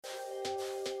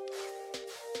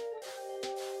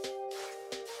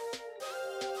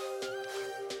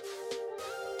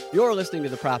You're listening to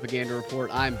the Propaganda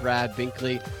Report. I'm Brad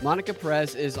Binkley. Monica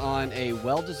Perez is on a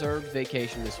well-deserved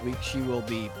vacation this week. She will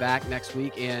be back next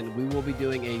week, and we will be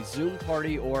doing a Zoom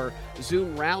party or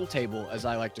Zoom roundtable, as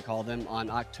I like to call them, on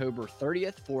October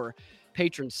 30th for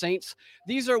patron saints.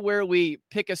 These are where we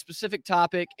pick a specific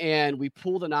topic and we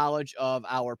pool the knowledge of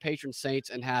our patron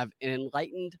saints and have an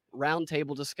enlightened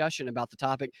roundtable discussion about the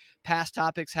topic. Past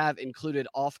topics have included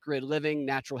off-grid living,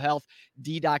 natural health,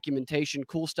 de-documentation,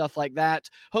 cool stuff like that,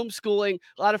 homeschooling,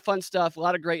 a lot of fun stuff, a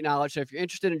lot of great knowledge. So if you're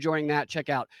interested in joining that, check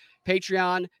out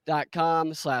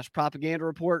patreon.com/propaganda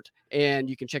report, and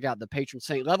you can check out the patron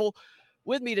saint level.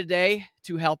 With me today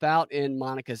to help out in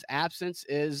Monica's absence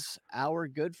is our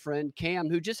good friend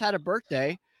Cam, who just had a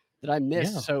birthday that I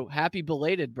missed. Yeah. So happy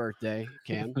belated birthday,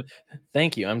 Cam.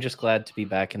 Thank you. I'm just glad to be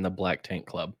back in the Black Tank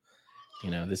Club.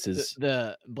 You know, this is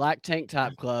the Black Tank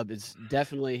Top Club is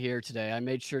definitely here today. I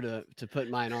made sure to put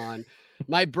mine on.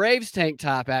 My Braves tank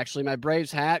top, actually, my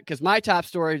Braves hat, because my top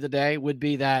story of the day would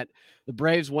be that the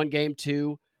Braves won game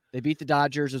 2. They beat the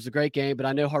Dodgers. It was a great game, but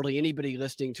I know hardly anybody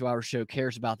listening to our show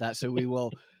cares about that. So we will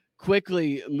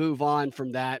quickly move on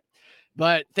from that.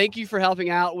 But thank you for helping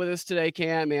out with us today,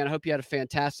 Cam, man. I hope you had a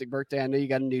fantastic birthday. I know you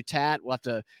got a new tat. We'll have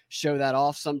to show that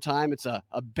off sometime. It's a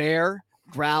bear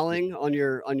growling on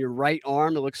your right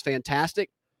arm. It looks fantastic.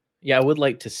 Yeah, I would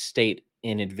like to state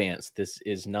in advance, this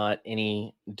is not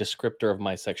any descriptor of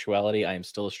my sexuality. I am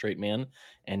still a straight man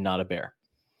and not a bear.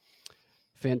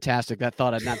 Fantastic. That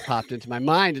thought had not popped into my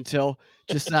mind until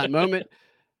just that moment.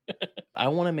 I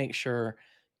want to make sure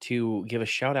to give a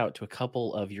shout out to a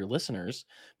couple of your listeners,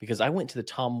 because I went to the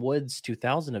Tom Woods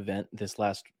 2000 event this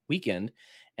last weekend,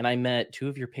 and I met 2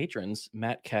 of your patrons,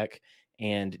 Matt Keck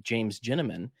and James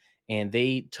Jenneman, and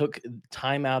they took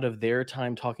time out of their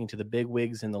time talking to the big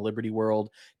wigs in the Liberty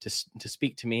world to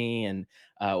speak to me. And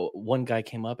one guy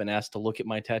came up and asked to look at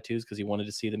my tattoos because he wanted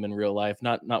to see them in real life.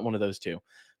 Not one of those 2.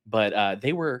 But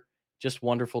they were just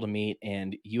wonderful to meet,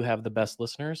 and you have the best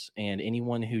listeners, and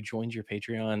anyone who joins your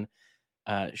Patreon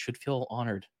should feel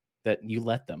honored that you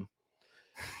let them.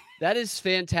 That is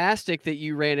fantastic that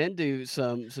you ran into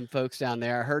some folks down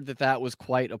there. I heard that was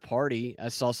quite a party. I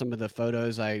saw some of the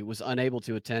photos. I was unable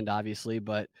to attend, obviously,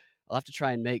 but I'll have to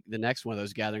try and make the next one of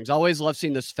those gatherings. I always love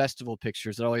seeing those festival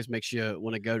pictures. It always makes you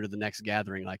want to go to the next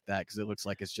gathering like that because it looks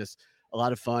like it's just a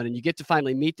lot of fun, and you get to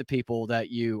finally meet the people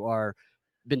that you are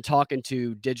been talking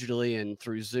to digitally and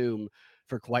through Zoom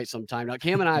for quite some time now.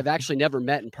 Cam and I have actually never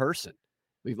met in person.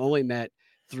 We've only met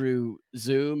through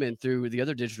Zoom and through the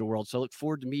other digital world. So I look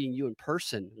forward to meeting you in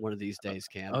person one of these days,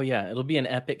 Cam. Oh yeah, it'll be an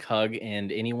epic hug,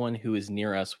 and anyone who is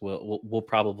near us will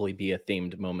probably be a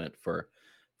themed moment for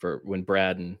when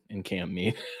Brad and Cam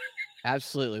meet.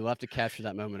 Absolutely. We'll have to capture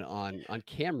that moment on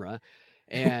camera.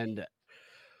 And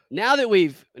now that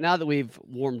we've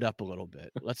warmed up a little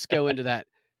bit, let's go into that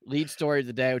lead story of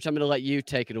the day, which I'm going to let you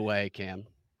take it away, Cam.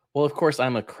 Well, of course,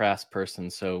 I'm a crass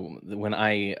person, so when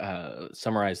I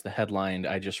summarized the headline,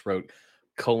 I just wrote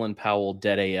Colin Powell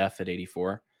dead AF at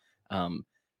 84.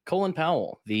 Colin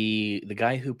Powell, the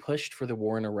guy who pushed for the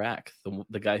war in Iraq,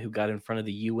 the guy who got in front of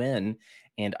the UN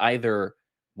and either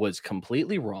was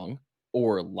completely wrong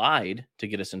or lied to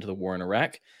get us into the war in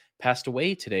Iraq, passed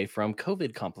away today from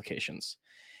COVID complications.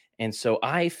 And so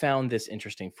I found this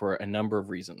interesting for a number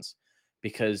of reasons.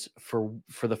 Because for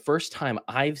the first time,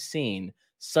 I've seen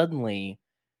suddenly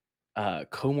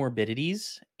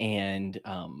comorbidities and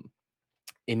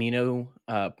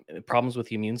problems with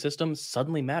the immune system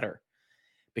suddenly matter,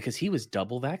 because he was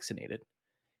double vaccinated.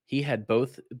 He had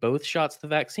both shots of the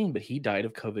vaccine, but he died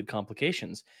of COVID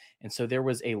complications. And so there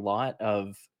was a lot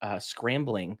of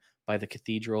scrambling by the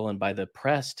cathedral and by the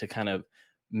press to kind of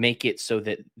make it so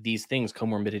that these things,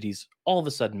 comorbidities, all of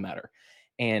a sudden matter.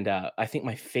 And I think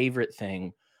my favorite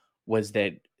thing was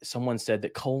that someone said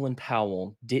that Colin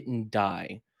Powell didn't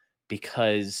die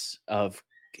because of,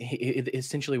 it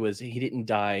essentially was, he didn't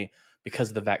die because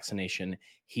of the vaccination.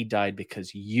 He died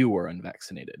because you were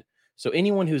unvaccinated. So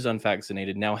anyone who's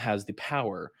unvaccinated now has the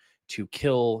power to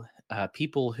kill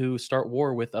people who start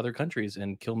war with other countries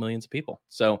and kill millions of people.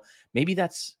 So maybe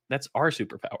that's our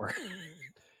superpower.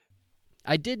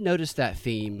 I did notice that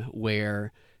theme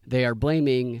where they are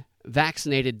blaming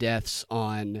vaccinated deaths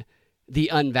on the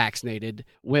unvaccinated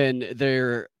when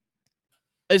there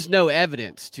is no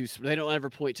evidence they don't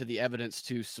ever point to the evidence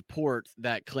to support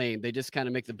that claim. They just kind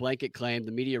of make the blanket claim,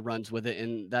 the media runs with it,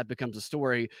 and that becomes a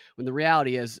story, when the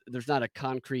reality is there's not a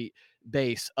concrete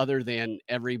base other than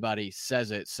everybody says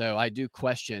it. So I do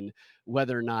question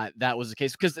whether or not that was the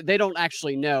case, because they don't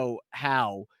actually know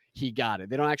how he got it.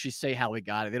 They don't actually say how he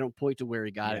got it. They don't point to where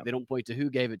he got Yeah. it. They don't point to who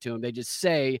gave it to him. They just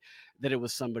say that it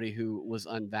was somebody who was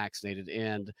unvaccinated.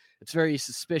 And it's very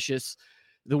suspicious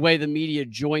the way the media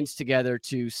joins together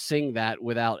to sing that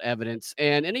without evidence.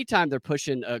 And anytime they're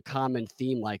pushing a common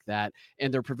theme like that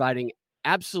and they're providing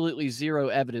absolutely zero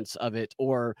evidence of it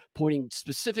or pointing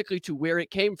specifically to where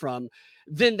it came from,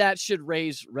 then that should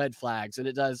raise red flags. And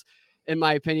it does, in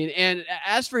my opinion. And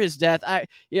as for his death,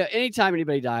 anytime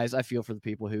anybody dies, I feel for the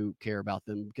people who care about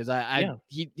them, because Yeah.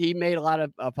 he made a lot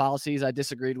of policies I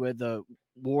disagreed with. The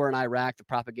war in Iraq, the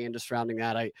propaganda surrounding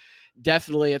that, I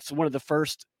definitely, it's one of the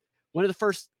first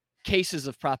cases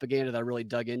of propaganda that I really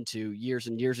dug into years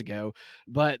and years ago.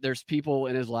 But there's people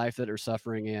in his life that are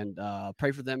suffering, and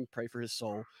pray for them, pray for his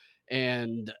soul.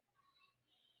 And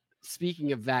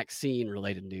speaking of vaccine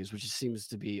related news, which seems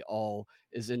to be all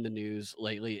is in the news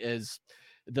lately, is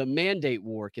the mandate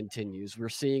war continues. We're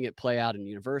seeing it play out in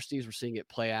universities. We're seeing it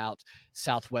play out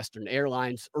Southwestern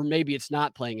Airlines, or maybe it's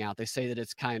not playing out. They say that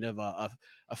it's kind of a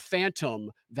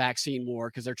phantom vaccine war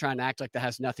because they're trying to act like that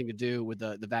has nothing to do with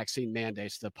the vaccine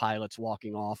mandates, the pilots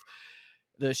walking off.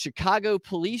 The Chicago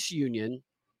Police Union,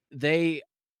 they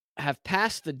have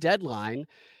passed the deadline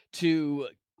to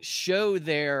show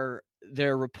their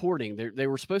reporting. They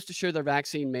were supposed to show their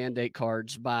vaccine mandate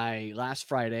cards by last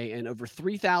Friday, and over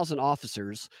 3,000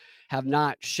 officers have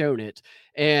not shown it.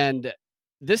 And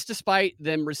this despite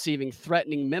them receiving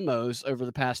threatening memos over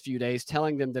the past few days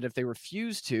telling them that if they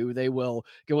refuse to, they will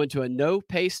go into a no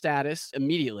pay status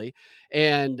immediately,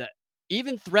 and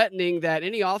even threatening that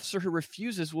any officer who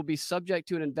refuses will be subject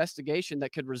to an investigation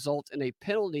that could result in a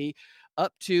penalty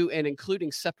up to and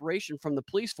including separation from the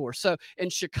police force. So in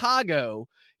Chicago,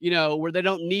 where they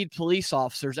don't need police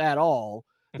officers at all,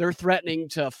 they're threatening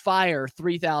to fire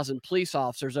 3,000 police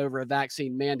officers over a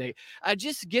vaccine mandate. I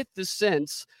just get the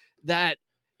sense that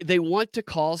they want to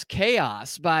cause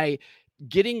chaos by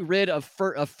getting rid of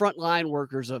frontline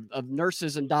workers, of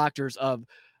nurses and doctors, of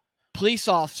police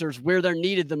officers where they're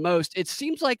needed the most. It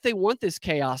seems like they want this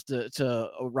chaos to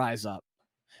rise up.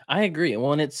 I agree.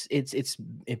 Well, and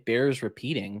it bears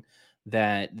repeating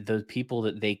that the people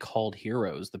that they called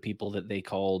heroes, the people that they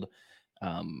called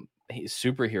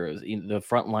superheroes, the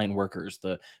frontline workers,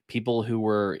 the people who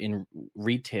were in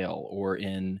retail or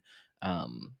in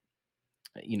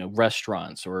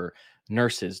restaurants or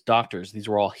nurses, doctors, these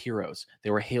were all heroes.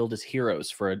 They were hailed as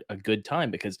heroes for a good time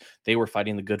because they were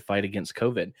fighting the good fight against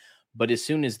COVID. But as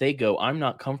soon as they go, I'm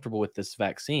not comfortable with this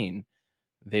vaccine,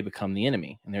 they become the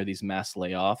enemy. And there are these mass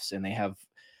layoffs, and they have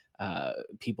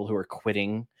people who are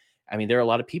quitting. I mean, there are a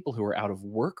lot of people who are out of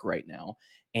work right now.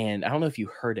 And I don't know if you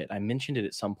heard it. I mentioned it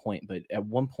at some point, but at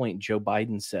one point, Joe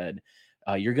Biden said,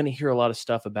 you're going to hear a lot of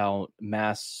stuff about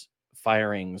mass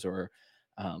firings or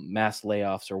mass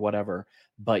layoffs or whatever.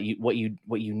 But what you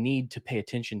need to pay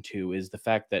attention to is the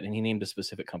fact that, and he named a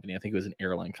specific company, I think it was an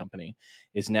airline company,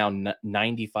 is now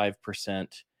 95%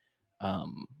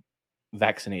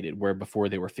 vaccinated, where before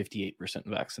they were 58%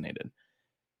 vaccinated.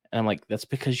 And I'm like, that's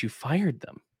because you fired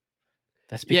them.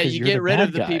 That's Yeah, because you you're the get rid bad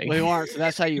of the guy. people who aren't. So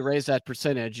that's how you raise that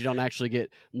percentage. You don't actually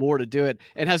get more to do it.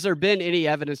 And has there been any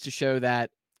evidence to show that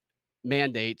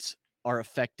mandates are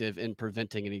effective in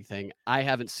preventing anything? I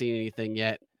haven't seen anything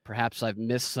yet. Perhaps I've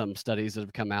missed some studies that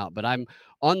have come out, but I'm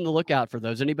on the lookout for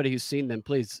those. Anybody who's seen them,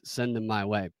 please send them my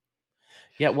way.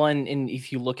 Yeah, well, and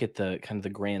if you look at the kind of the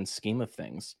grand scheme of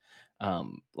things,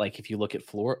 like if you look at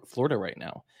Florida right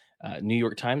now, New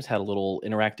York Times had a little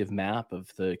interactive map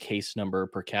of the case number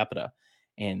per capita,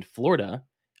 and Florida,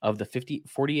 of the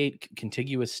 48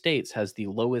 contiguous states, has the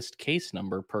lowest case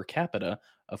number per capita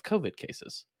of COVID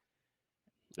cases.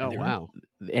 And Oh, they're wow.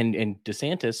 and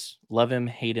DeSantis, love him,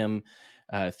 hate him,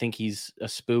 think he's a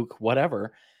spook,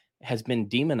 whatever, has been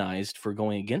demonized for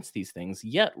going against these things.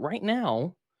 Yet right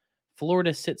now,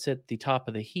 Florida sits at the top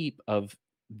of the heap of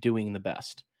doing the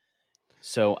best.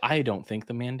 So I don't think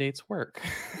the mandates work.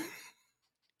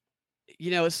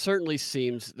 It certainly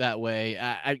seems that way.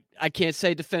 I can't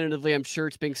say definitively. I'm sure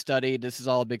it's being studied. This is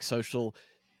all a big social,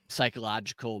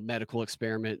 psychological, medical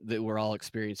experiment that we're all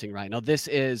experiencing right now. This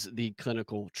is the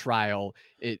clinical trial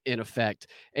in effect.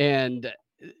 And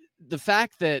the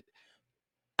fact that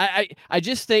I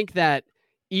just think that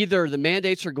either the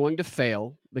mandates are going to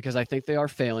fail, because I think they are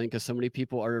failing because so many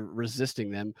people are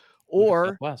resisting them, Look at or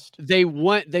Southwest. they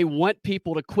want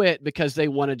people to quit because they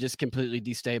want to just completely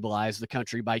destabilize the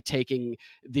country by taking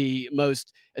the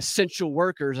most essential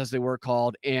workers, as they were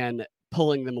called, and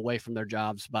pulling them away from their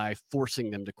jobs by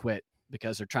forcing them to quit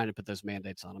because they're trying to put those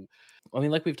mandates on them. I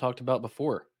mean, like we've talked about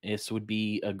before, this would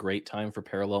be a great time for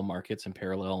parallel markets and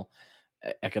parallel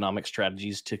economic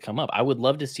strategies to come up. I would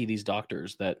love to see these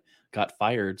doctors that got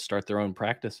fired start their own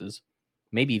practices,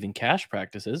 maybe even cash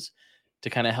practices, to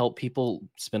kind of help people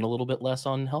spend a little bit less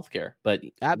on healthcare. But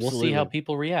we'll see how Absolutely.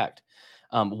 people react.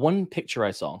 One picture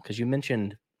I saw, because you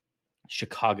mentioned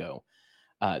Chicago,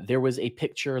 there was a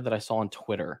picture that I saw on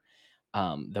Twitter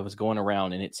that was going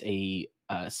around, and it's a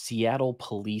Seattle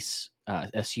police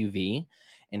SUV,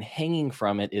 and hanging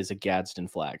from it is a Gadsden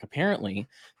flag. Apparently,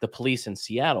 the police in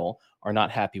Seattle are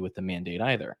not happy with the mandate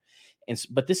either.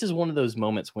 But this is one of those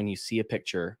moments when you see a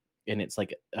picture, and it's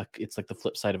like the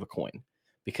flip side of a coin,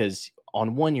 because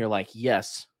on one you're like,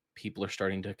 yes, people are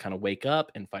starting to kind of wake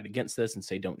up and fight against this and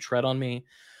say, don't tread on me.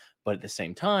 But at the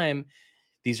same time,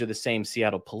 these are the same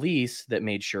Seattle police that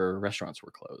made sure restaurants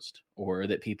were closed, or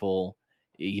that people,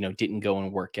 didn't go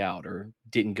and work out or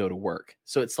didn't go to work.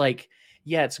 So it's like,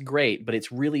 yeah, it's great, but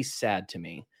it's really sad to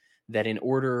me that in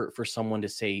order for someone to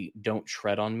say, don't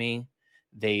tread on me,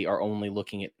 they are only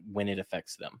looking at when it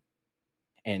affects them.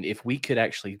 And if we could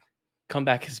actually come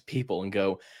back as people and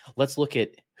go, let's look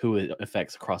at who it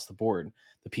affects across the board,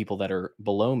 the people that are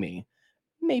below me,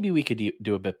 maybe we could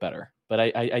do a bit better. But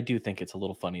I do think it's a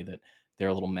little funny that they're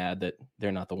a little mad that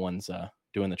they're not the ones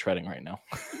doing the treading right now.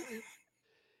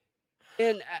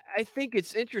 And I think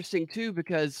it's interesting too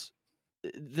because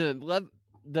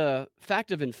the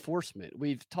fact of enforcement,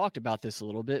 we've talked about this a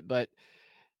little bit, but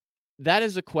that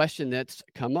is a question that's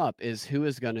come up, is who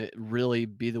is gonna really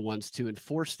be the ones to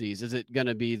enforce these? Is it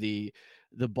gonna be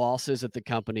the bosses at the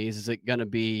companies? Is it gonna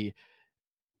be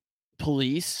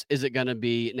police? Is it gonna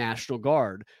be National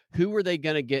Guard? Who are they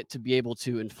gonna get to be able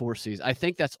to enforce these? I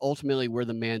think that's ultimately where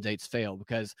the mandates fail,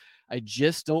 because I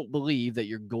just don't believe that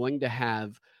you're going to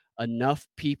have enough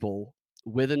people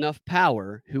with enough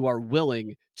power who are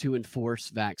willing to enforce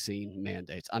vaccine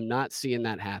mandates. I'm not seeing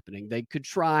that happening. They could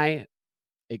try,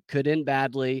 it could end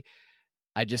badly.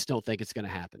 I just don't think it's gonna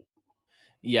happen.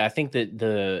 Yeah, I think that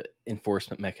the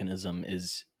enforcement mechanism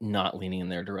is not leaning in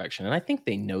their direction, and I think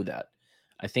they know that.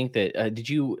 I think that did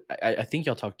you? I think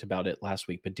y'all talked about it last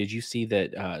week, but did you see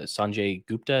that Sanjay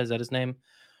Gupta, is that his name,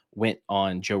 went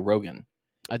on Joe Rogan,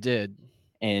 I did.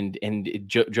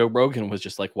 Joe Rogan was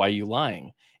just like, "Why are you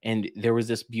lying?" And there was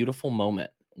this beautiful moment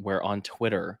where on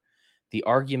Twitter, the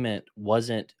argument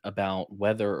wasn't about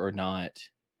whether or not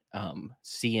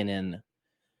CNN.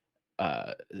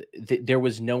 There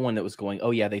was no one that was going, "Oh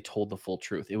yeah, they told the full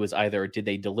truth." It was either did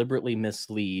they deliberately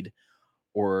mislead,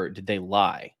 or did they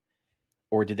lie,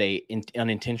 or did they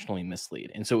unintentionally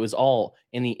mislead? And so it was all,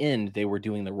 in the end, they were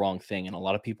doing the wrong thing, and a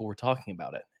lot of people were talking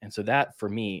about it. And so that for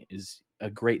me is a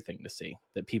great thing to see,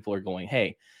 that people are going,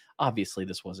 "Hey, obviously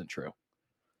this wasn't true."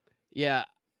 Yeah,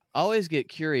 I always get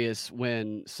curious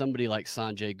when somebody like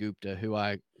Sanjay Gupta, who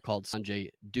I called Sanjay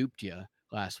Duptia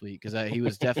last week, because he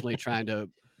was definitely trying to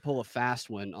pull a fast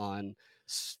one on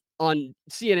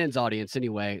CNN's audience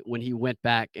anyway, when he went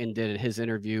back and did his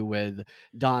interview with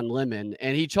Don Lemon,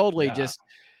 and he totally Yeah. just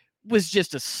was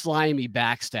just a slimy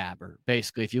backstabber,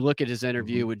 basically. If you look at his Mhm.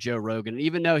 interview with Joe Rogan,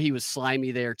 even though he was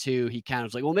slimy there too, he kind of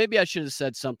was like, well, maybe I should have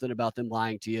said something about them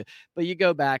lying to you. But you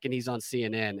go back and he's on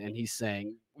CNN and he's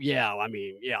saying, yeah, I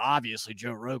mean, yeah, obviously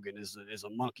Joe Rogan is a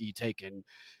monkey taking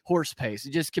horse pace,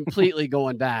 just completely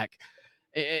going back.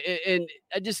 And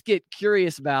I just get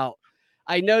curious about,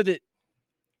 I know that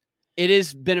it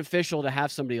is beneficial to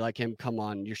have somebody like him come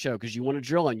on your show because you want to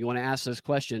drill him, you want to ask those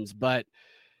questions, but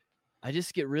I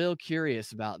just get real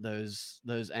curious about those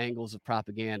angles of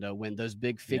propaganda when those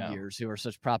big Yeah. figures who are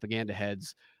such propaganda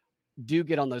heads do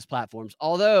get on those platforms.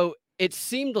 Although it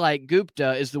seemed like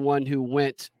Gupta is the one who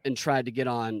went and tried to get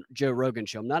on Joe Rogan's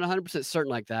show. I'm not 100%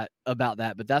 certain like that about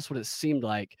that, but that's what it seemed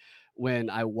like when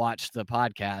I watched the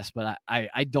podcast. But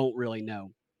I don't really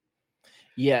know.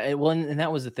 Yeah, well, and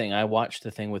that was the thing. I watched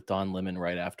the thing with Don Lemon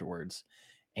right afterwards,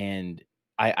 and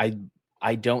I I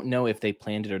I don't know if they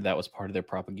planned it or that was part of their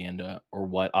propaganda or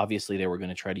what. Obviously, they were going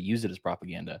to try to use it as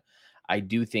propaganda. I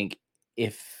do think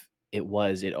if it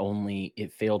was,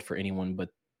 it failed for anyone but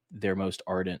their most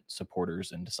ardent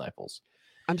supporters and disciples.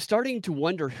 I'm starting to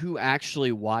wonder who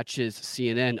actually watches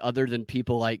CNN other than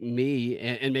people like me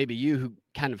and maybe you who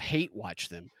kind of hate watch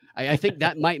them. I think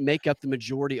that might make up the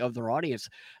majority of their audience.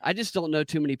 I just don't know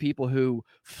too many people who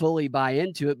fully buy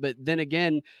into it. But then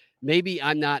again, maybe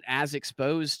I'm not as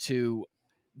exposed to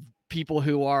people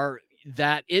who are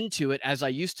that into it as I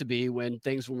used to be when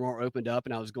things were more opened up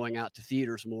and I was going out to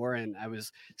theaters more and I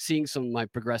was seeing some of my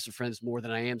progressive friends more than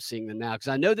I am seeing them now. Because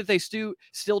I know that they still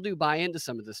do buy into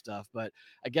some of this stuff, but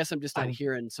I guess I'm just not I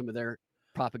hearing some of their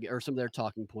propaganda or some of their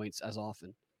talking points as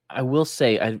often. I will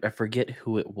say I forget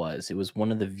who it was. It was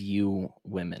one of the View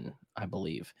women, I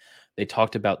believe. They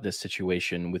talked about this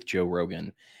situation with Joe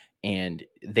Rogan, and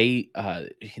the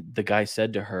guy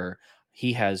said to her,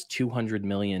 he has 200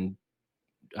 million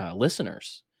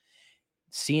listeners.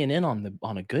 CNN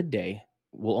on a good day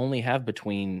will only have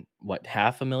between what,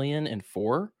 half a million and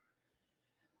four.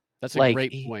 That's a Like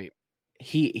great point.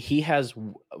 he has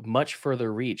much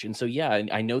further reach, and so yeah,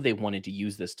 I know they wanted to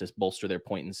use this to bolster their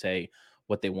point and say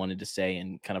what they wanted to say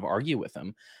and kind of argue with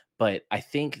him, but I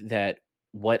think that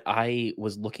what I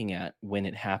was looking at when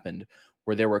it happened,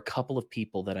 where there were a couple of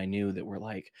people that I knew that were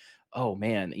like, oh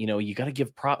man, you got to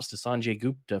give props to Sanjay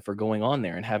Gupta for going on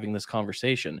there and having this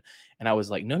conversation. And I was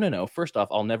like, no, no, no, first off,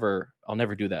 I'll never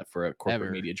do that for a corporate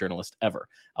Ever. media journalist ever.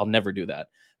 I'll never do that.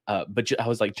 But I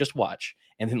was like, just watch.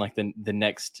 And then like the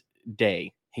next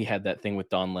day, he had that thing with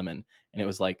Don Lemon, and it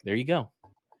was like, there you go.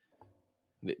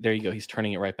 There you go. He's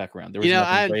turning it right back around. There was I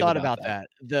nothing hadn't brave thought about about that.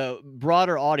 that. The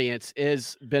broader audience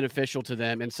is beneficial to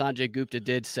them. And Sanjay Gupta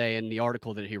did say in the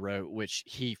article that he wrote, which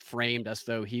he framed as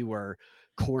though he were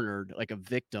cornered like a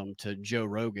victim to Joe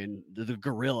Rogan, the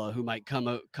gorilla who might come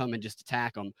and just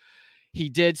attack him. He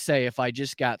did say, if I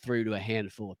just got through to a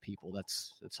handful of people,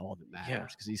 that's all that Yeah.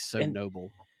 matters, because he's so And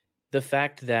noble. the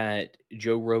fact that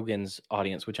Joe Rogan's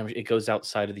audience, which it goes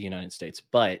outside of the United States,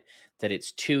 but that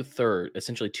it's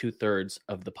essentially 2/3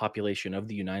 of the population of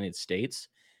the United States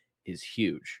is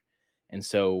huge. And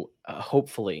so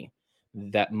hopefully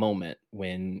that moment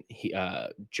when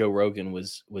Joe Rogan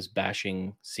was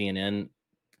bashing CNN,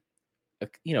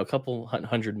 a couple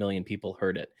hundred million people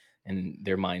heard it and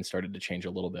their minds started to change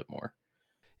a little bit more.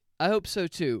 I hope so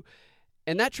too.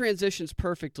 And that transitions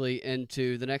perfectly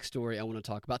into the next story I want to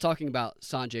talk about. Talking about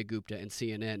Sanjay Gupta and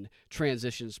CNN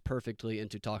transitions perfectly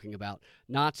into talking about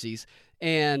Nazis.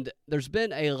 And there's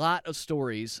been a lot of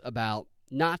stories about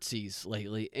Nazis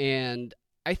lately, and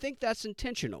I think that's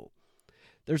intentional.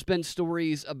 There's been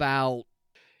stories about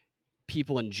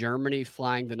people in Germany not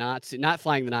flying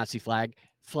the Nazi flag,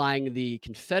 flying the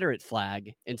Confederate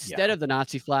flag instead Yeah, of the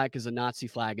Nazi flag, because the Nazi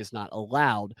flag is not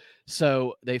allowed.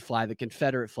 So they fly the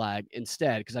Confederate flag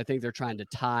instead, because I think they're trying to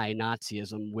tie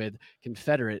Nazism with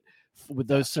Confederate, with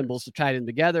those symbols, bastards. to tie them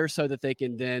together so that they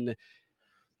can then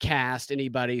cast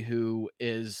anybody who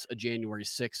is a January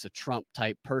 6th, a Trump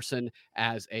type person,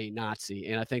 as a Nazi.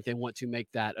 And I think they want to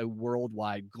make that a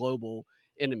worldwide global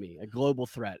enemy, a global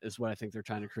threat is what I think they're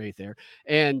trying to create there.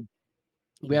 And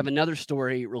we have another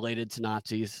story related to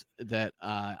Nazis that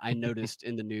I noticed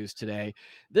in the news today.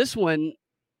 This one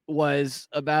was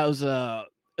about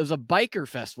it was a biker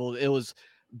festival. It was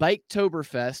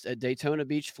Biketoberfest at Daytona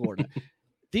Beach, Florida.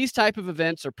 These type of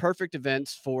events are perfect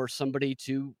events for somebody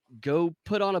to go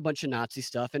put on a bunch of Nazi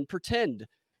stuff and pretend,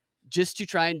 just to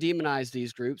try and demonize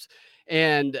these groups.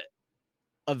 And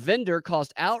a vendor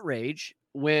caused outrage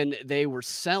when they were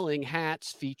selling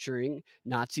hats featuring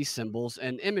Nazi symbols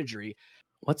and imagery.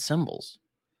 What symbols?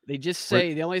 Were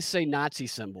They only say Nazi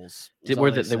symbols is did all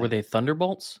were they were say. they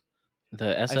Thunderbolts?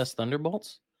 The I SS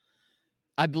Thunderbolts?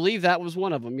 I believe that was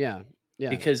one of them. Yeah. Yeah.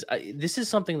 Because this is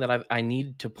something that I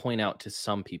need to point out to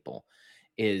some people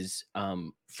is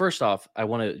first off, I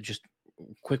want to just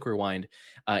quick rewind.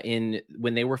 In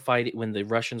when they were fighting, when the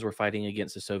Russians were fighting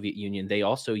against the Soviet Union, they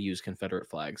also used Confederate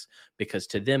flags because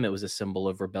to them it was a symbol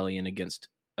of rebellion against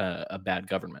a bad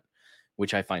government,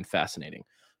 which I find fascinating.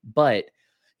 But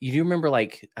you do remember,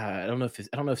 like I don't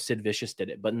know if Sid Vicious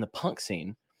did it, but in the punk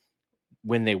scene,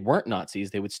 when they weren't Nazis,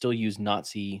 they would still use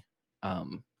Nazi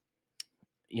um,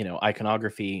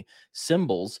 iconography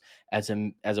symbols as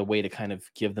a way to kind of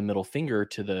give the middle finger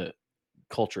to the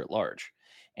culture at large.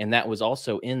 And that was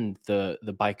also in the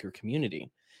biker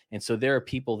community. And so there are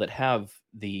people that have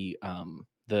the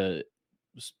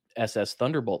SS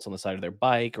Thunderbolts on the side of their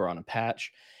bike or on a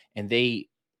patch, and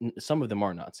some of them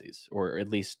are Nazis, or at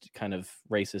least kind of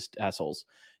racist assholes.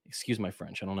 Excuse my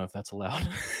French. I don't know if that's allowed.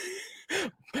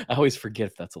 I always forget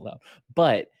if that's allowed.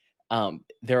 But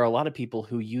there are a lot of people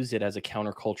who use it as a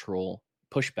countercultural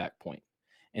pushback point.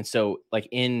 And so, like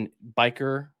in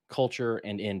biker culture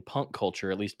and in punk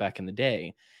culture, at least back in the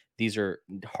day, these are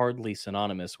hardly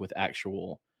synonymous with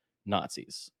actual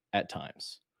Nazis at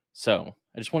times. So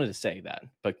I just wanted to say that,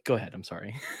 but go ahead. I'm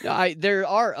sorry. No, there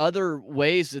are other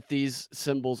ways that these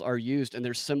symbols are used, and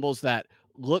there's symbols that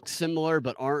look similar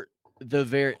but aren't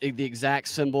the exact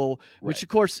symbol. Which, Right. of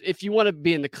course, if you want to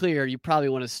be in the clear, you probably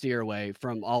want to steer away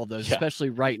from all of those, Yeah. especially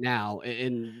right now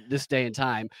in this day and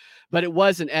time. But it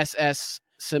was an SS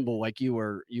symbol, like you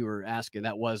were asking.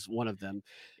 That was one of them.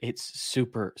 It's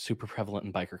super, super prevalent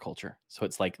in biker culture. So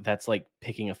it's like that's like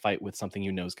picking a fight with something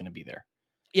is going to be there.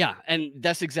 Yeah, and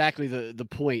that's exactly the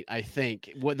point, I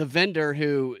think. What the vendor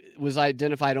who was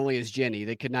identified only as Jenny,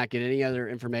 they could not get any other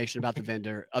information about the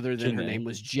vendor other than her Janae. name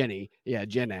was Jenny. Yeah,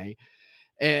 Jenny.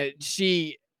 And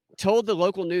she told the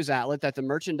local news outlet that the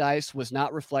merchandise was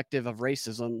not reflective of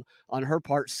racism on her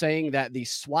part, saying that the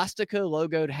swastika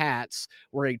logoed hats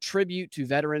were a tribute to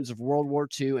veterans of World War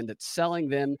II and that selling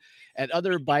them at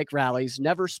other bike rallies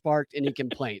never sparked any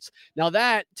complaints. Now,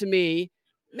 that to me,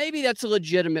 maybe that's a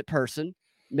legitimate person,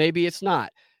 maybe it's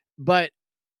not. But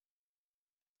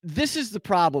this is the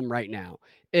problem right now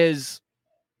is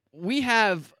we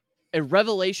have a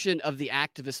revelation of the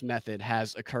activist method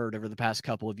has occurred over the past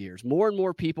couple of years. More and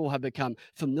more people have become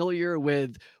familiar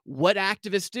with what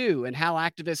activists do and how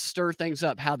activists stir things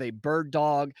up, how they bird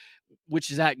dog, which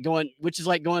is like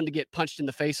going to get punched in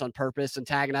the face on purpose,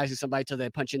 antagonizing somebody till they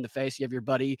punch you in the face. You have your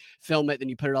buddy film it, then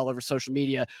you put it all over social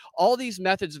media. All these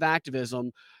methods of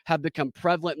activism have become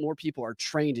prevalent. More people are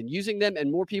trained in using them, and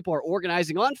more people are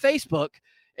organizing on Facebook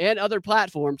and other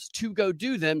platforms to go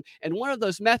do them. And one of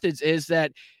those methods is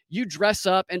that you dress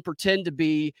up and pretend to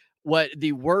be what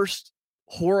the worst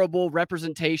horrible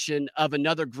representation of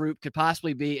another group could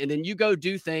possibly be, and then you go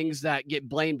do things that get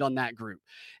blamed on that group.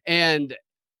 And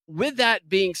with that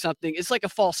being something, it's like a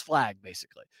false flag,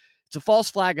 basically. It's a false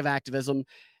flag of activism.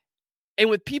 And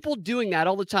with people doing that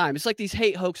all the time, it's like these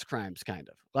hate hoax crimes, kind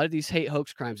of. A lot of these hate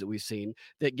hoax crimes that we've seen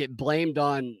that get blamed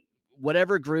on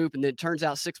whatever group. And then it turns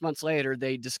out 6 months later,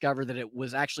 they discover that it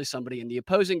was actually somebody in the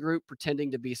opposing group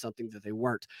pretending to be something that they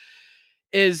weren't.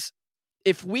 Is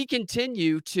if we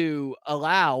continue to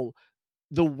allow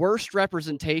the worst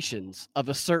representations of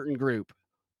a certain group,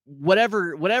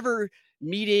 whatever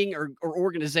meeting or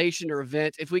organization or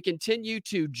event, if we continue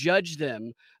to judge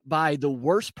them by the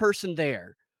worst person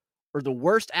there or the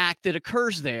worst act that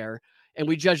occurs there, and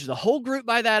we judge the whole group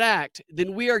by that act,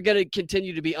 then we are going to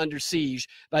continue to be under siege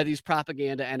by these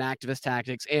propaganda and activist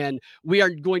tactics. And we are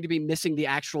going to be missing the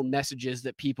actual messages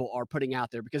that people are putting out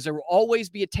there, because there will always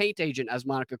be a taint agent, as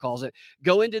Monica calls it.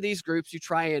 Go into these groups, you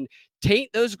try and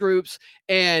taint those groups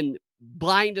and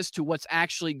blind us to what's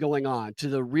actually going on, to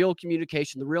the real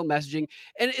communication, the real messaging.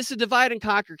 And it's a divide and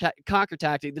conquer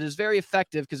tactic that is very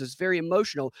effective because it's very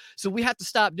emotional. So we have to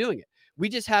stop doing it. We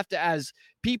just have to, as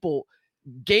people,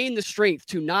 gain the strength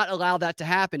to not allow that to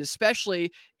happen,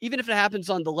 especially even if it happens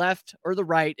on the left or the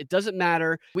right. It doesn't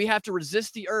matter. We have to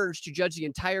resist the urge to judge the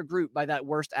entire group by that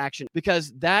worst action,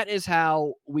 because that is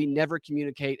how we never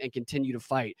communicate and continue to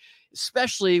fight,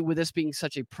 especially with this being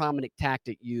such a prominent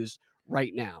tactic used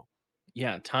right now.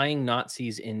 Yeah, tying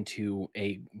Nazis into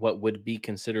a what would be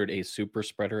considered a super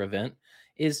spreader event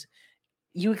is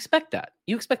you expect that.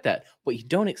 You expect that. What you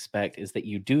don't expect is that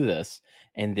you do this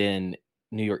and then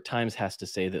New York Times has to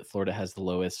say that Florida has the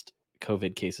lowest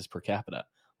COVID cases per capita.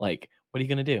 Like, what are you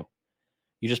going to do?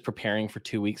 You just preparing for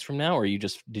 2 weeks from now, or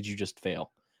did you just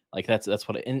fail? Like that's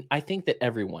what and I think that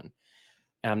everyone,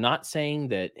 and I'm not saying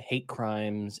that hate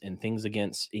crimes and things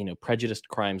against, prejudiced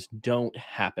crimes don't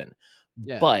happen.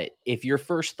 Yeah, But if your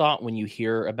first thought when you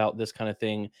hear about this kind of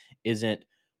thing isn't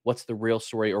what's the real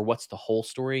story or what's the whole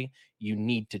story, you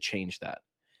need to change that.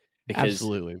 Because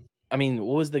absolutely. I mean,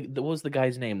 what was the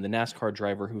guy's name? The NASCAR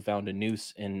driver who found a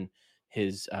noose in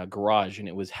his garage, and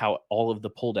it was how all of the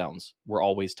pull downs were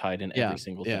always tied in Yeah, every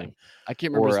single yeah. thing. I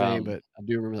can't remember his Or name, but I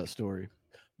do remember that story.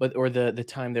 or the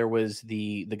time there was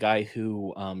the guy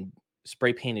who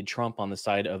spray painted Trump on the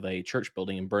side of a church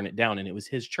building and burned it down, and it was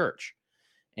his church,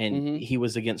 and Mm-hmm. he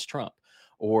was against Trump.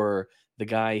 Or the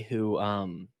guy who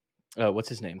what's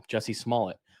his name, Jesse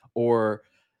Smollett. Or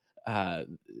the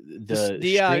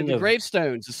The string of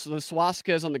gravestones, the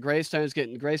swastikas on the gravestones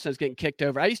getting kicked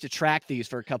over. I used to track these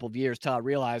for a couple of years till I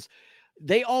realized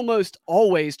they almost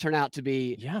always turn out to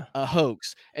be yeah a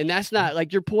hoax. And that's yeah not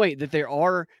like your point that there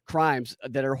are crimes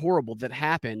that are horrible that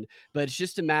happen, but it's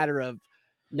just a matter of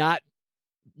not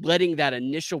letting that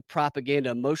initial propaganda,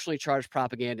 emotionally charged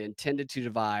propaganda intended to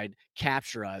divide,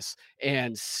 capture us,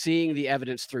 and seeing the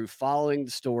evidence through, following the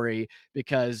story,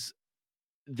 because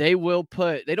they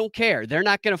don't care. They're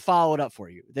not going to follow it up for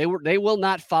you. They will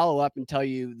not follow up and tell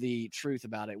you the truth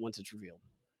about it once it's revealed.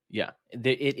 Yeah,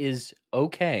 it is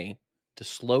okay to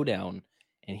slow down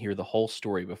and hear the whole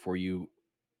story before you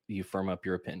firm up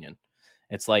your opinion.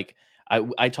 It's like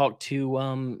I talked to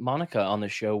Monica on the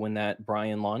show when that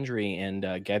Brian Laundrie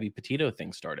and Gabby Petito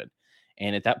thing started,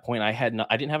 and at that point I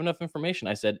didn't have enough information.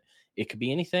 I said it could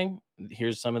be anything.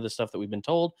 Here's some of the stuff that we've been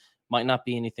told. Might not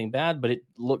be anything bad, but it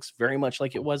looks very much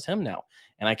like it was him now,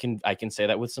 and I can say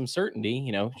that with some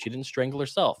certainty. She didn't strangle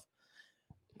herself.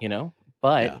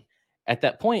 But Yeah. at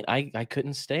that point I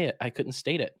couldn't stay it. I couldn't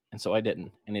state it. And so I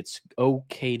didn't. And it's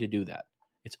okay to do that.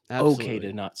 It's okay Absolutely.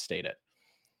 to not state it.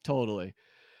 Totally.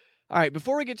 All right.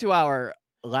 Before we get to our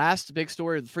last big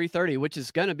story of the 330, which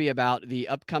is going to be about the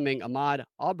upcoming Ahmaud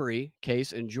Arbery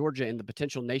case in Georgia and the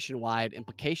potential nationwide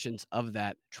implications of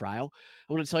that trial,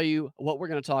 I want to tell you what we're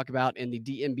going to talk about in the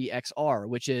DNB XR,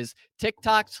 which is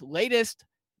TikTok's latest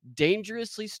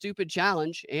dangerously stupid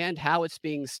challenge and how it's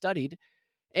being studied.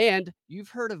 And you've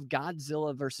heard of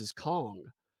Godzilla versus Kong,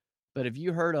 but have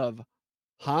you heard of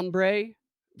Hombre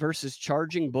versus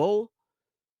Charging Bull?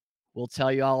 We'll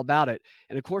tell you all about it.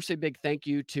 And of course, a big thank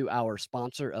you to our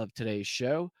sponsor of today's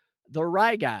show, the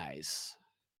Rye Guys.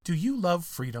 Do you love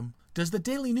freedom? Does the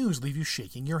daily news leave you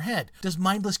shaking your head? Does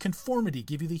mindless conformity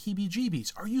give you the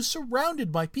heebie-jeebies? Are you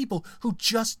surrounded by people who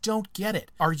just don't get it?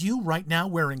 Are you right now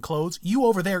wearing clothes? You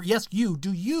over there, yes, you.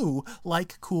 Do you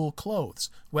like cool clothes?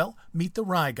 Well, meet the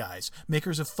Rye Guys,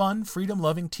 makers of fun,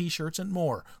 freedom-loving t-shirts and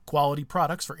more. Quality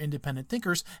products for independent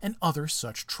thinkers and other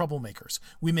such troublemakers.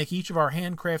 We make each of our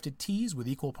handcrafted tees with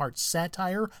equal parts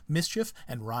satire, mischief,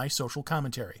 and wry social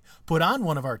commentary. Put on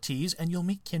one of our tees and you'll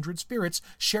meet kindred spirits,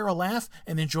 share a laugh,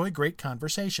 and enjoy great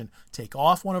conversation. Take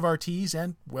off one of our tees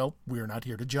and, well, we're not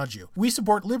here to judge you. We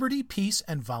support liberty, peace,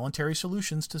 and voluntary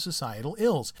solutions to societal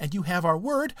ills. And you have our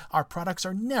word, our products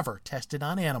are never tested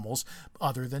on animals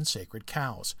other than sacred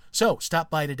cows. So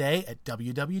stop by today at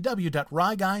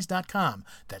www.ryguys.com.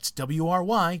 That's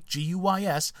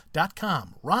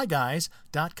WRYGUYS.com.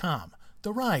 Ryguys.com.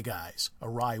 The Rye Guys, a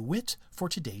wry wit for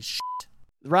today's shit.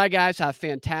 The Rye Guys have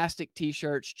fantastic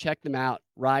t-shirts. Check them out,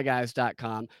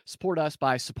 ryeguys.com. Support us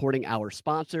by supporting our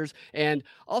sponsors. And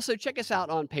also check us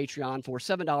out on Patreon. For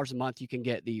 $7 a month, you can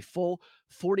get the full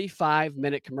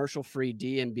 45-minute commercial-free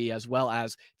DNB, as well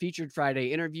as featured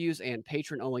Friday interviews and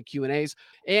patron-only Q&As.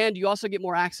 And you also get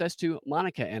more access to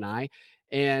Monica and I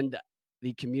and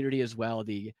the community as well,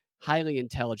 the highly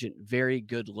intelligent, very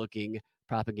good-looking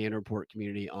Propaganda Report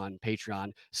community on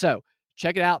Patreon. So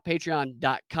check it out,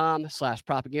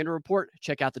 patreon.com/propaganda report.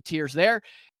 Check out the tiers there.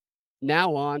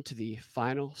 Now on to the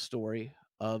final story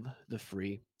of the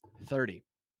free 30.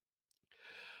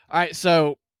 All right,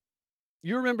 so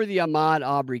you remember the Ahmaud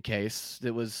Arbery case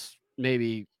that was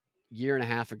maybe a year and a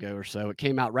half ago or so. It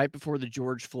came out right before the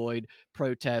George Floyd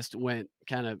protest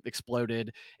kind of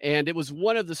exploded. And it was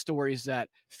one of the stories that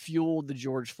fueled the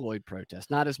George Floyd protest,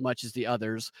 not as much as the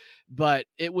others, but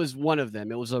it was one of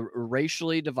them. It was a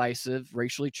racially divisive,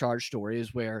 racially charged story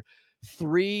where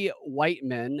three white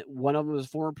men, one of them was a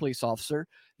former police officer,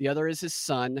 the other is his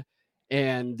son,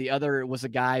 and the other was a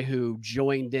guy who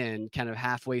joined in kind of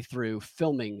halfway through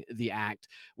filming the act,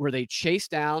 where they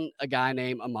chased down a guy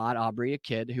named Ahmaud Arbery, a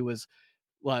kid who was,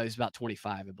 well, he was about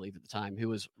 25, I believe, at the time, who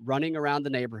was running around the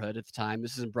neighborhood at the time.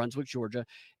 This is in Brunswick, Georgia.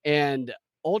 And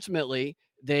ultimately,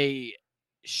 they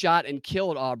shot and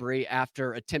killed Arbery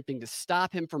after attempting to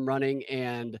stop him from running.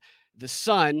 And the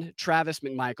son, Travis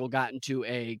McMichael, got into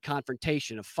a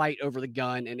confrontation, a fight over the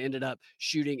gun, and ended up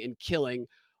shooting and killing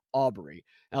Arbery.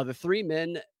 Now, the three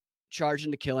men charged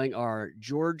in the killing are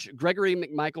Gregory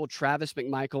McMichael, Travis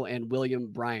McMichael, and William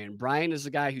Bryan. Bryan is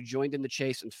the guy who joined in the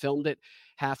chase and filmed it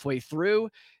halfway through.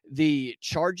 The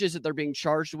charges that they're being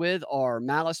charged with are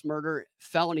malice murder,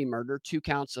 felony murder, 2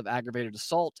 counts of aggravated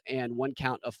assault, and 1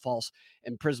 count of false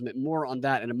imprisonment. More on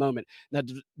that in a moment. Now,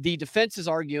 the defense is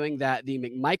arguing that the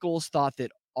McMichaels thought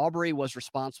that Arbery was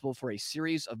responsible for a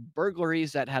series of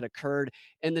burglaries that had occurred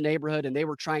in the neighborhood, and they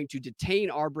were trying to detain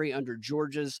Arbery under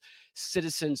Georgia's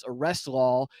citizens arrest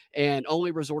law and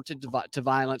only resorted to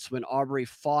violence when Arbery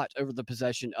fought over the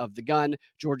possession of the gun.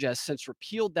 Georgia has since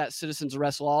repealed that citizens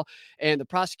arrest law, and the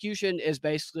prosecution is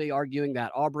basically arguing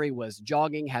that Arbery was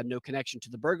jogging, had no connection to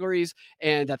the burglaries,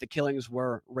 and that the killings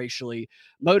were racially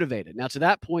motivated. Now, to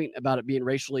that point about it being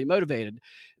racially motivated,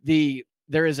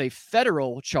 there is a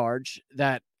federal charge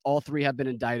that all three have been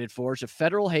indicted for. It's a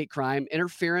federal hate crime,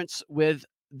 interference with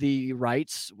his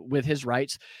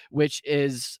rights, which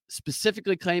is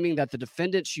specifically claiming that the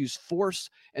defendants used force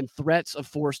and threats of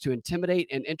force to intimidate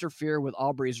and interfere with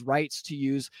Arbery's rights to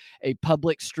use a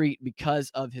public street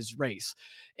because of his race.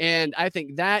 And I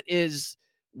think that is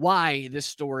why this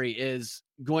story is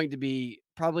going to be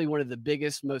probably one of the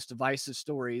biggest, most divisive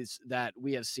stories that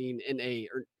we have seen in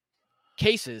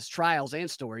cases, trials,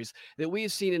 and stories that we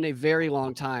have seen in a very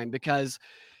long time, because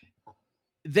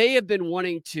they have been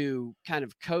wanting to kind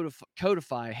of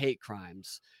codify hate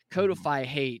crimes, codify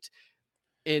hate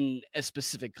in a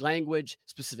specific language,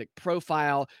 specific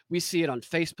profile. We see it on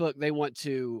Facebook. They want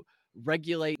to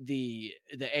regulate the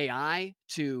AI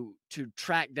to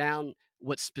track down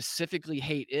what specifically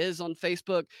hate is on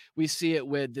Facebook. We see it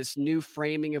with this new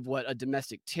framing of what a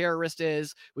domestic terrorist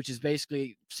is, which is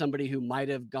basically somebody who might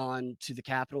have gone to the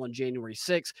Capitol on January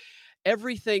 6th.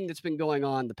 everything that's been going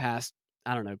on the past,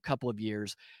 I don't know, couple of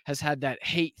years has had that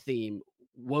hate theme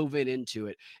woven into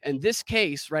it. And this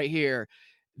case right here,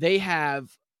 they have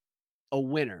a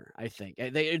winner, I think.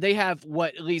 They have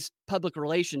what, at least public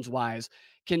relations wise,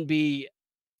 can be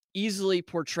easily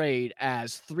portrayed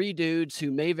as three dudes who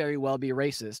may very well be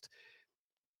racist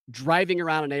driving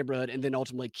around a neighborhood and then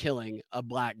ultimately killing a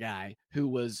black guy who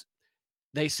was,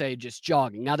 they say, just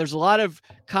jogging. Now, there's a lot of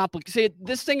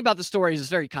this thing about the story is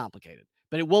very complicated,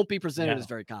 but it won't be presented as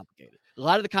very complicated. A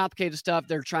lot of the complicated stuff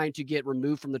they're trying to get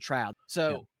removed from the trial.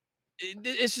 So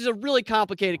this is a really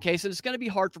complicated case, and it's going to be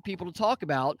hard for people to talk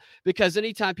about, because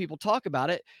anytime people talk about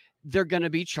it, they're going to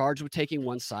be charged with taking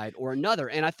one side or another.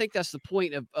 And I think that's the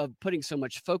point of putting so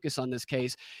much focus on this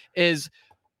case, is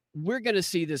we're going to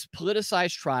see this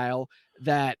politicized trial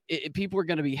that people are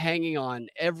going to be hanging on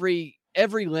every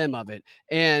limb of it.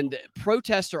 And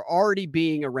protests are already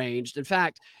being arranged. In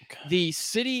fact, the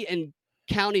city and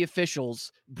county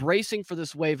officials bracing for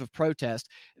this wave of protest,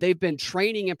 they've been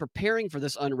training and preparing for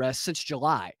this unrest since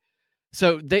July.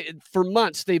 So for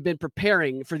months, they've been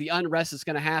preparing for the unrest that's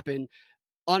going to happen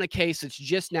on a case that's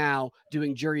just now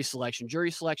doing jury selection.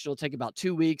 Jury selection will take about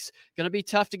 2 weeks. Going to be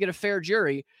tough to get a fair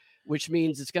jury, which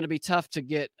means it's going to be tough to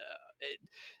get.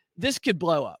 This could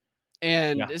blow up,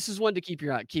 and this is one to keep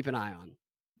an eye on.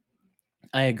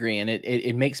 I agree, and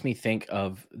it makes me think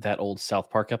of that old South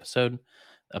Park episode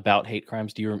about hate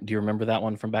crimes. Do you remember that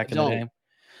one from back in the day?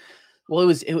 Well,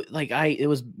 it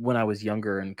was when I was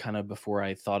younger and kind of before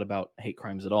I thought about hate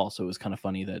crimes at all. So it was kind of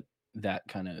funny that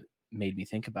kind of made me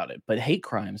think about it. But hate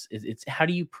crimes, it's how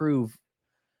do you prove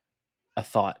a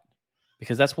thought?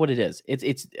 Because that's what it is.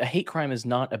 It's a hate crime is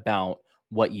not about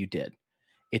what you did.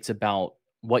 It's about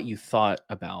what you thought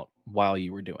about while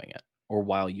you were doing it or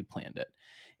while you planned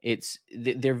it.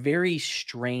 They're very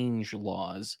strange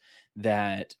laws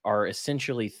that are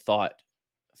essentially thought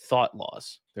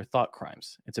laws. They're thought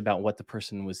crimes. It's about what the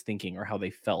person was thinking or how they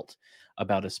felt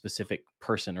about a specific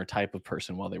person or type of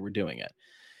person while they were doing it.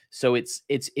 So it's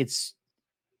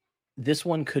this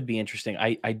one could be interesting.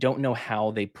 I don't know how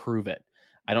they prove it.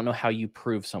 I don't know how you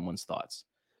prove someone's thoughts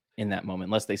in that moment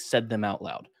unless they said them out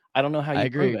loud. I don't know how you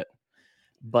prove it,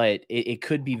 but it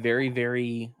could be very,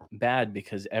 very bad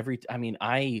because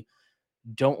I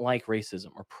don't like racism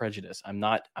or prejudice. I'm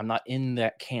not in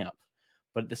that camp,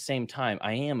 but at the same time,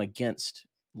 I am against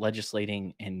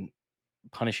legislating and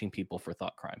punishing people for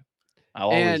thought crime. I'll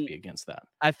always be against that.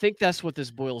 I think that's what this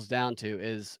boils down to,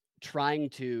 is trying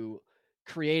to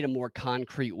create a more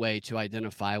concrete way to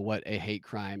identify what a hate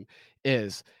crime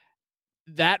is.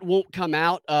 That won't come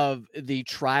out of the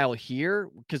trial here,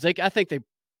 because I think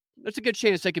there's a good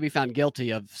chance they could be found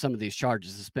guilty of some of these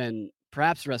charges and spend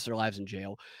perhaps the rest of their lives in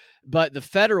jail. But the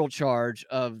federal charge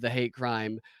of the hate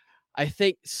crime, I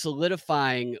think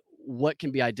solidifying what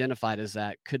can be identified as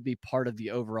that could be part of the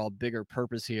overall bigger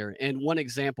purpose here. And one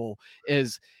example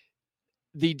is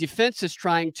the defense is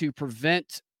trying to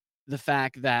prevent the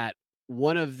fact that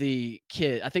one of the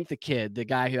kids, I think the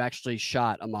guy who actually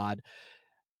shot Ahmaud,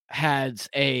 has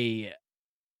a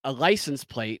license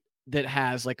plate that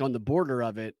has, like, on the border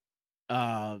of it,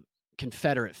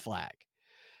 Confederate flag.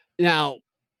 Now,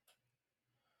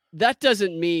 that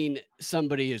doesn't mean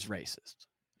somebody is racist.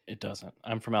 It doesn't.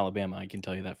 I'm from Alabama. I can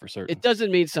tell you that for certain. It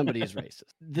doesn't mean somebody is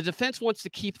racist. The defense wants to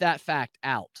keep that fact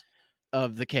out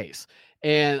of the case.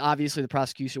 And obviously the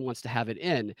prosecution wants to have it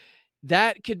in.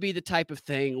 That could be the type of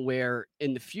thing where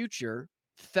in the future,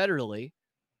 federally,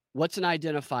 what's an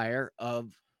identifier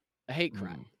of a hate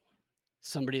crime?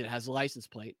 Somebody that has a license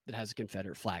plate that has a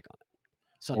Confederate flag on it.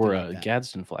 Something or a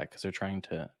Gadsden flag, because they're trying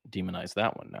to demonize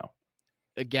that one now.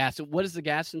 What is the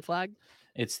Gadsden flag?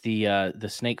 It's the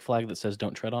snake flag that says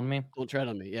 "Don't tread on me." Don't tread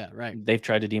on me. Yeah, right. They've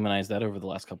tried to demonize that over the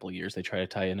last couple of years. They try to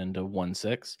tie it into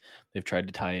 1-6. They've tried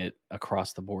to tie it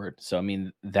across the board. So I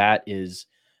mean, that is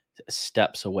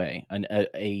steps away.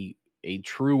 A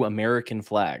true American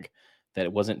flag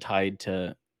that wasn't tied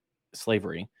to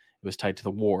slavery. It was tied to the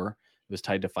war. It was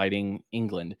tied to fighting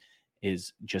England.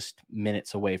 Is just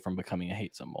minutes away from becoming a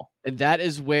hate symbol. And that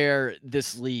is where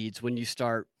this leads when you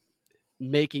start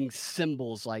making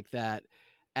symbols like that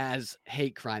as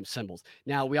hate crime symbols.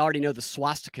 Now, we already know the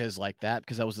swastika is like that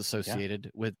because that was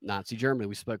associated with Nazi Germany.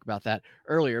 We spoke about that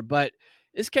earlier, but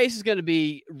this case is going to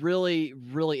be really,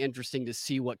 really interesting to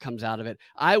see what comes out of it.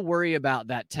 I worry about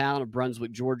that town of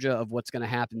Brunswick, Georgia, of what's going to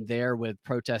happen there with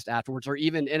protest afterwards, or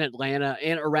even in Atlanta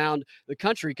and around the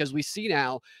country, because we see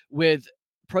now with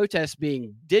protests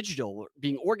being digital,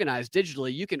 being organized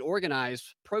digitally, you can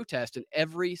organize protest in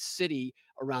every city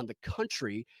around the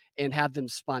country and have them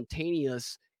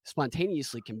spontaneously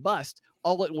combust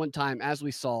all at one time, as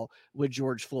we saw with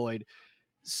George Floyd.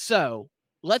 So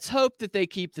let's hope that they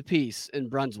keep the peace in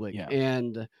Brunswick,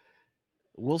 and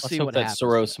we'll Let's see hope what that happens.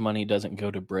 Soros money doesn't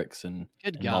go to bricks and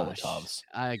Good Molotovs. gosh,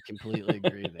 I completely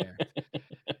agree there.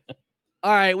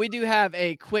 All right, we do have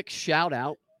a quick shout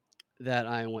out that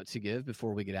I want to give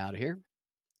before we get out of here.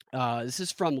 This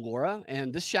is from Laura,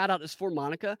 and this shout out is for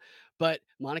Monica, but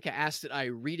Monica asked that I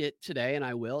read it today, and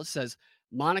I will. It says,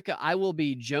 Monica, I will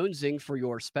be jonesing for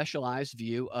your specialized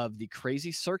view of the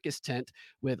crazy circus tent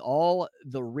with all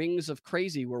the rings of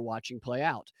crazy we're watching play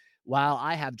out. While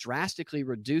I have drastically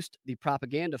reduced the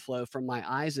propaganda flow from my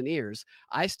eyes and ears,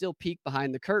 I still peek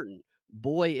behind the curtain.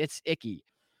 Boy, it's icky.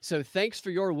 So thanks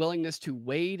for your willingness to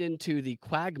wade into the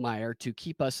quagmire to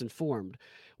keep us informed.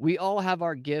 We all have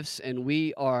our gifts, and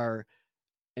we are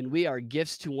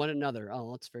gifts to one another.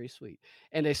 Oh, that's very sweet.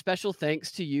 And a special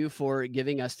thanks to you for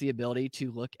giving us the ability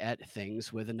to look at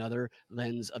things with another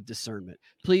lens of discernment.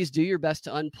 Please do your best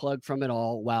to unplug from it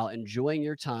all while enjoying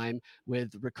your time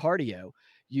with Ricardio.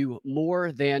 You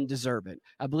more than deserve it.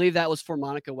 I believe that was for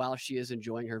Monica while she is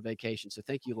enjoying her vacation. So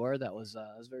thank you, Laura. That was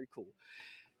very cool.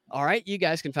 All right, you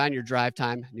guys can find your Drive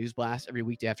Time News Blast every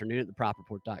weekday afternoon at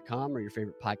thepropreport.com or your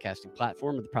favorite podcasting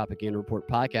platform or the Propaganda Report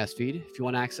podcast feed. If you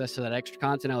want access to that extra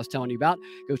content I was telling you about,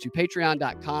 go to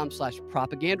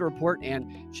patreon.com/propaganda report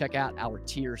and check out our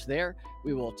tiers there.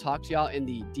 We will talk to y'all in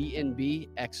the DNB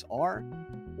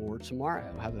XR or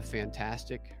tomorrow. Have a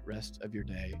fantastic rest of your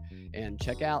day and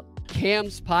check out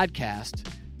Cam's podcast,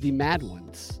 The Mad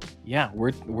Ones. Yeah,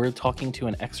 we're talking to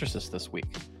an exorcist this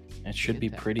week. It should be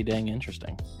pretty dang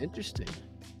interesting. Interesting.